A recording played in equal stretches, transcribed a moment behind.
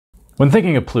When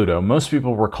thinking of Pluto, most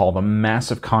people recall the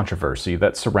massive controversy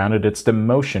that surrounded its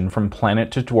demotion from planet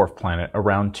to dwarf planet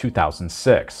around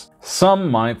 2006.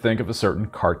 Some might think of a certain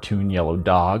cartoon yellow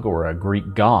dog or a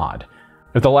Greek god.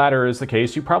 If the latter is the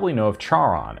case, you probably know of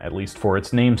Charon, at least for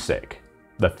its namesake,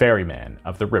 the ferryman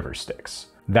of the River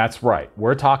Styx. That's right,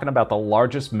 we're talking about the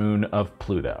largest moon of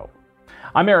Pluto.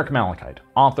 I'm Eric Malachite,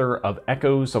 author of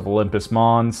Echoes of Olympus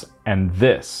Mons, and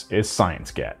this is Science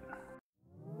Get.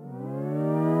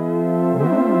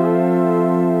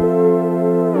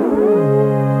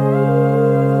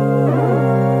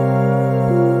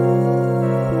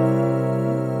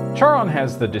 Charon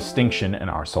has the distinction in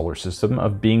our solar system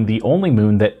of being the only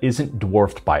moon that isn't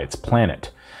dwarfed by its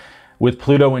planet. With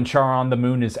Pluto and Charon, the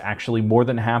moon is actually more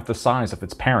than half the size of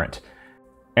its parent,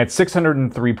 at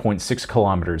 603.6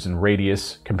 kilometers in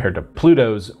radius compared to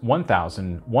Pluto's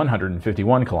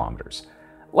 1,151 kilometers.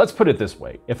 Let's put it this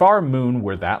way, if our moon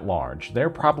were that large, there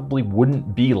probably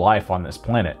wouldn't be life on this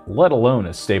planet, let alone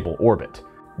a stable orbit.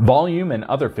 Volume and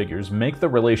other figures make the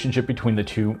relationship between the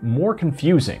two more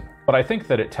confusing, but I think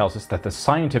that it tells us that the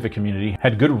scientific community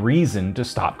had good reason to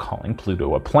stop calling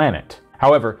Pluto a planet.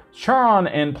 However, Charon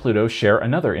and Pluto share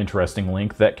another interesting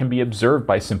link that can be observed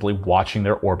by simply watching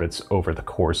their orbits over the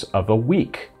course of a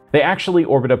week. They actually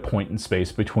orbit a point in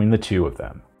space between the two of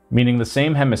them, meaning the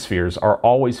same hemispheres are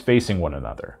always facing one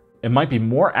another. It might be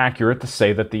more accurate to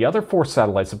say that the other 4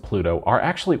 satellites of Pluto are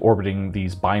actually orbiting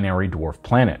these binary dwarf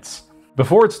planets.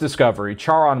 Before its discovery,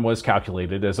 Charon was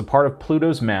calculated as a part of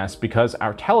Pluto's mass because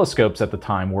our telescopes at the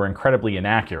time were incredibly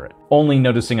inaccurate, only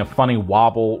noticing a funny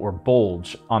wobble or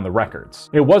bulge on the records.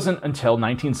 It wasn't until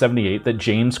 1978 that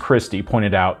James Christie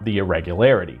pointed out the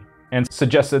irregularity, and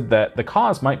suggested that the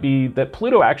cause might be that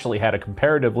Pluto actually had a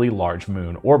comparatively large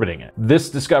moon orbiting it. This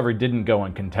discovery didn't go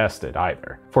uncontested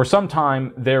either. For some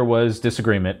time, there was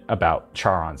disagreement about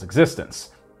Charon's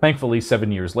existence. Thankfully,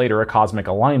 7 years later, a cosmic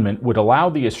alignment would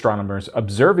allow the astronomers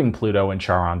observing Pluto and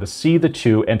Charon to see the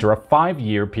two enter a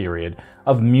 5-year period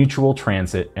of mutual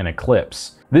transit and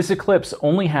eclipse. This eclipse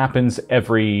only happens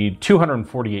every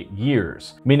 248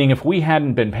 years, meaning if we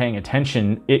hadn't been paying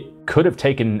attention, it could have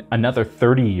taken another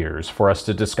 30 years for us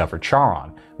to discover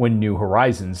Charon, when New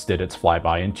Horizons did its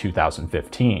flyby in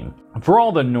 2015. For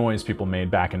all the noise people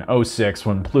made back in '06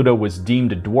 when Pluto was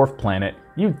deemed a dwarf planet,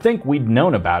 you'd think we'd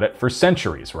known about it for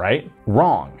centuries, right?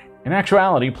 Wrong. In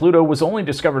actuality, Pluto was only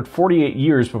discovered 48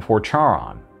 years before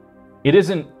Charon. It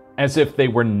isn't as if they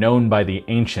were known by the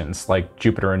ancients like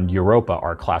Jupiter and Europa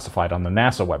are classified on the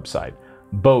NASA website.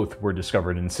 Both were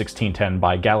discovered in 1610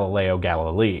 by Galileo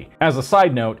Galilei. As a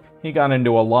side note, he got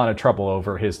into a lot of trouble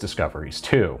over his discoveries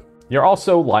too. You're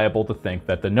also liable to think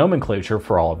that the nomenclature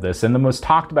for all of this and the most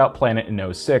talked about planet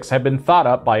in '06 had been thought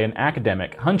up by an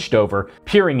academic hunched over,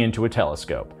 peering into a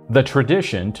telescope. The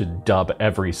tradition to dub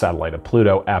every satellite of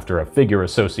Pluto after a figure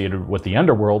associated with the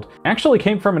underworld actually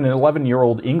came from an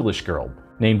 11-year-old English girl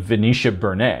named Venetia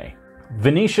Burney.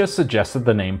 Venetia suggested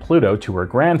the name Pluto to her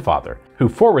grandfather, who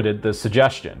forwarded the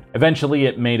suggestion. Eventually,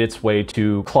 it made its way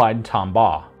to Clyde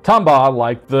Tombaugh. Tombaugh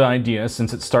liked the idea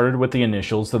since it started with the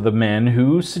initials of the man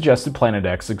who suggested Planet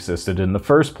X existed in the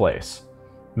first place.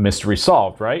 Mystery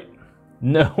solved, right?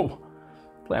 No.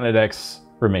 Planet X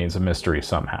remains a mystery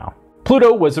somehow.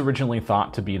 Pluto was originally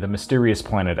thought to be the mysterious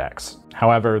Planet X.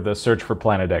 However, the search for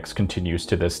Planet X continues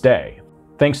to this day,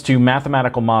 thanks to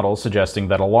mathematical models suggesting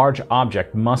that a large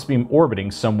object must be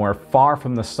orbiting somewhere far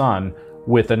from the Sun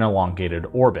with an elongated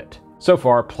orbit. So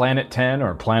far, Planet 10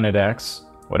 or Planet X,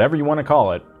 whatever you want to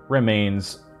call it,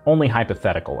 remains only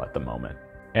hypothetical at the moment,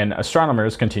 and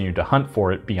astronomers continue to hunt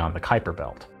for it beyond the Kuiper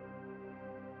Belt.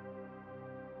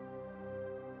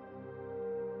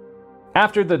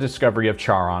 After the discovery of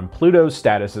Charon, Pluto's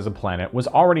status as a planet was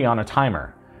already on a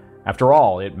timer. After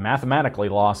all, it mathematically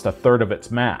lost a third of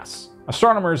its mass.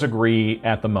 Astronomers agree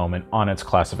at the moment on its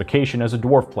classification as a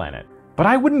dwarf planet, but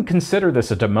I wouldn't consider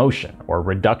this a demotion or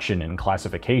reduction in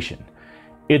classification.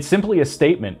 It's simply a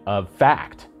statement of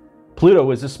fact.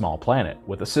 Pluto is a small planet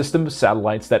with a system of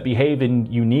satellites that behave in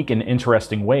unique and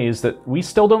interesting ways that we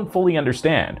still don't fully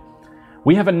understand.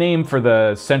 We have a name for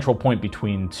the central point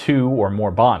between 2 or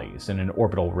more bodies in an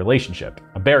orbital relationship,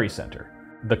 a barycenter.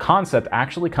 The concept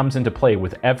actually comes into play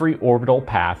with every orbital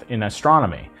path in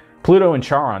astronomy. Pluto and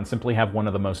Charon simply have one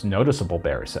of the most noticeable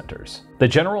barycenters. The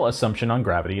general assumption on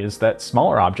gravity is that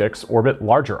smaller objects orbit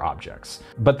larger objects,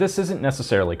 but this isn't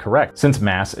necessarily correct, since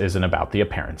mass isn't about the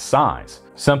apparent size.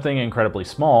 Something incredibly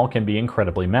small can be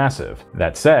incredibly massive.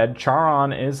 That said,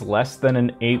 Charon is less than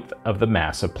 1/8 of the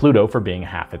mass of Pluto for being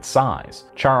half its size.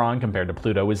 Charon compared to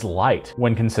Pluto is light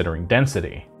when considering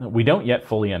density. We don't yet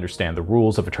fully understand the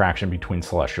rules of attraction between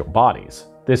celestial bodies.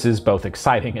 This is both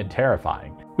exciting and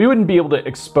terrifying. We wouldn't be able to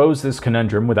expose this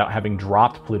conundrum without having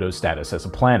dropped Pluto's status as a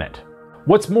planet.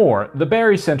 What's more, the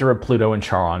barycenter of Pluto and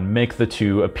Charon make the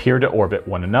two appear to orbit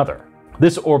one another.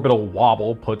 This orbital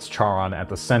wobble puts Charon at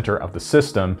the center of the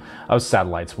system of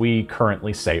satellites we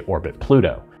currently say orbit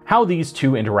Pluto. How these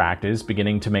two interact is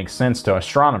beginning to make sense to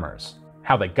astronomers.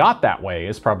 How they got that way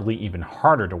is probably even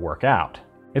harder to work out.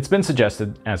 It's been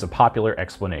suggested as a popular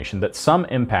explanation that some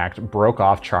impact broke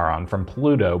off Charon from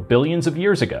Pluto billions of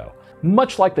years ago.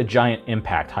 Much like the giant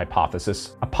impact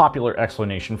hypothesis, a popular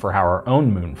explanation for how our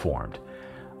own moon formed.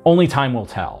 Only time will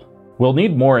tell. We'll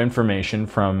need more information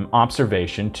from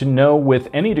observation to know with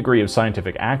any degree of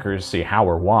scientific accuracy how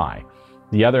or why.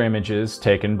 The other images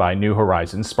taken by New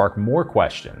Horizons spark more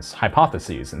questions,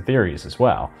 hypotheses, and theories as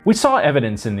well. We saw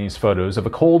evidence in these photos of a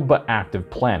cold but active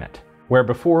planet, where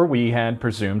before we had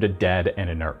presumed a dead and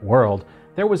inert world,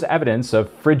 there was evidence of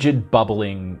frigid,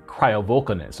 bubbling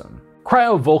cryovolcanism.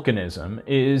 Cryovolcanism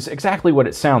is exactly what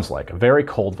it sounds like, a very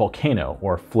cold volcano,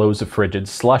 or flows of frigid,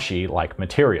 slushy-like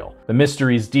material. The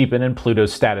mysteries deepen, and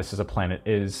Pluto's status as a planet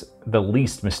is the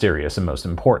least mysterious and most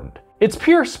important. It's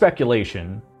pure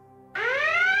speculation,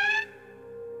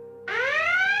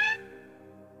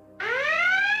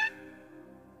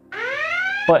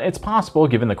 but it's possible,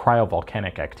 given the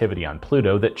cryovolcanic activity on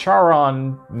Pluto, that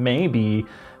Charon may be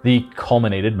the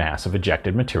culminated mass of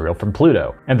ejected material from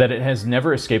Pluto, and that it has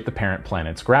never escaped the parent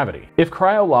planet's gravity. If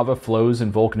cryolava flows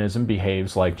and volcanism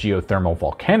behaves like geothermal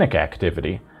volcanic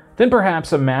activity, then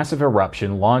perhaps a massive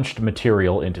eruption launched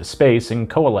material into space and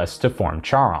coalesced to form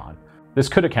Charon. This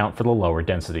could account for the lower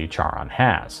density Charon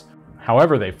has.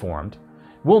 However they formed,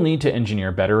 we'll need to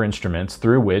engineer better instruments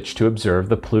through which to observe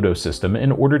the Pluto system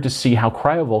in order to see how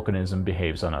cryovolcanism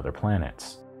behaves on other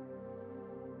planets.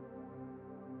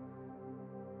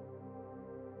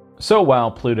 So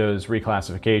while Pluto's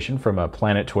reclassification from a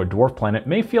planet to a dwarf planet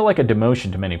may feel like a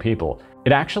demotion to many people,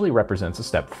 it actually represents a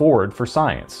step forward for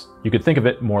science. You could think of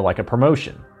it more like a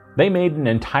promotion. They made an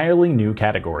entirely new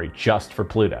category just for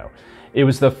Pluto. It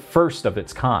was the first of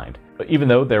its kind. Even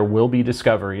though there will be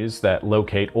discoveries that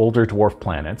locate older dwarf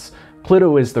planets,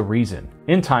 Pluto is the reason.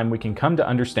 In time, we can come to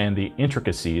understand the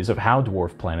intricacies of how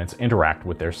dwarf planets interact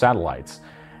with their satellites.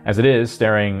 As it is,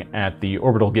 staring at the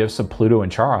orbital gifts of Pluto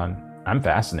and Charon, I'm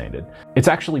fascinated. It's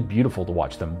actually beautiful to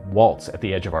watch them waltz at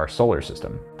the edge of our solar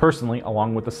system. Personally,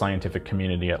 along with the scientific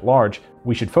community at large,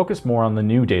 we should focus more on the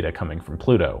new data coming from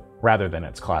Pluto, rather than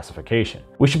its classification.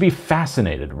 We should be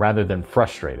fascinated rather than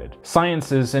frustrated.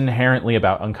 Science is inherently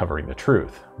about uncovering the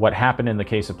truth. What happened in the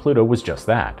case of Pluto was just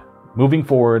that. Moving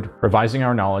forward, revising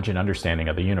our knowledge and understanding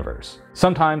of the universe.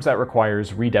 Sometimes that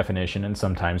requires redefinition, and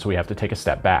sometimes we have to take a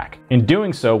step back. In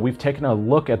doing so, we've taken a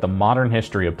look at the modern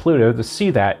history of Pluto to see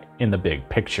that in the big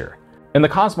picture. In the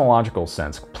cosmological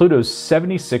sense, Pluto's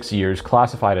 76 years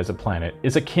classified as a planet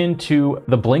is akin to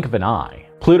the blink of an eye.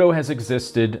 Pluto has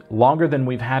existed longer than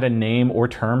we've had a name or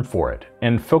term for it,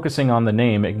 and focusing on the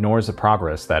name ignores the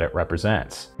progress that it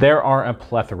represents. There are a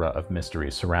plethora of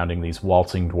mysteries surrounding these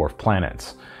waltzing dwarf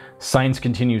planets. Science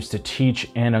continues to teach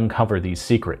and uncover these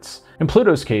secrets. In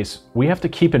Pluto's case, we have to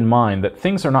keep in mind that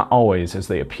things are not always as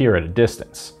they appear at a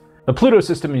distance. The Pluto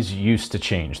system is used to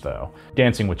change, though,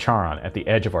 dancing with Charon at the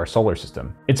edge of our solar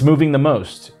system. It's moving the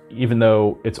most, even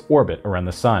though its orbit around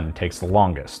the sun takes the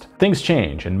longest. Things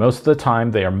change, and most of the time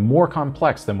they are more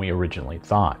complex than we originally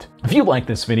thought. If you like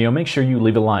this video, make sure you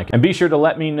leave a like, and be sure to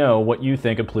let me know what you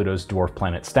think of Pluto's dwarf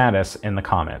planet status in the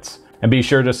comments. And be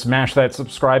sure to smash that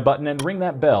subscribe button and ring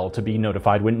that bell to be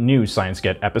notified when new Science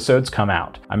Get episodes come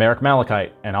out. I'm Eric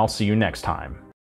Malachite, and I'll see you next time.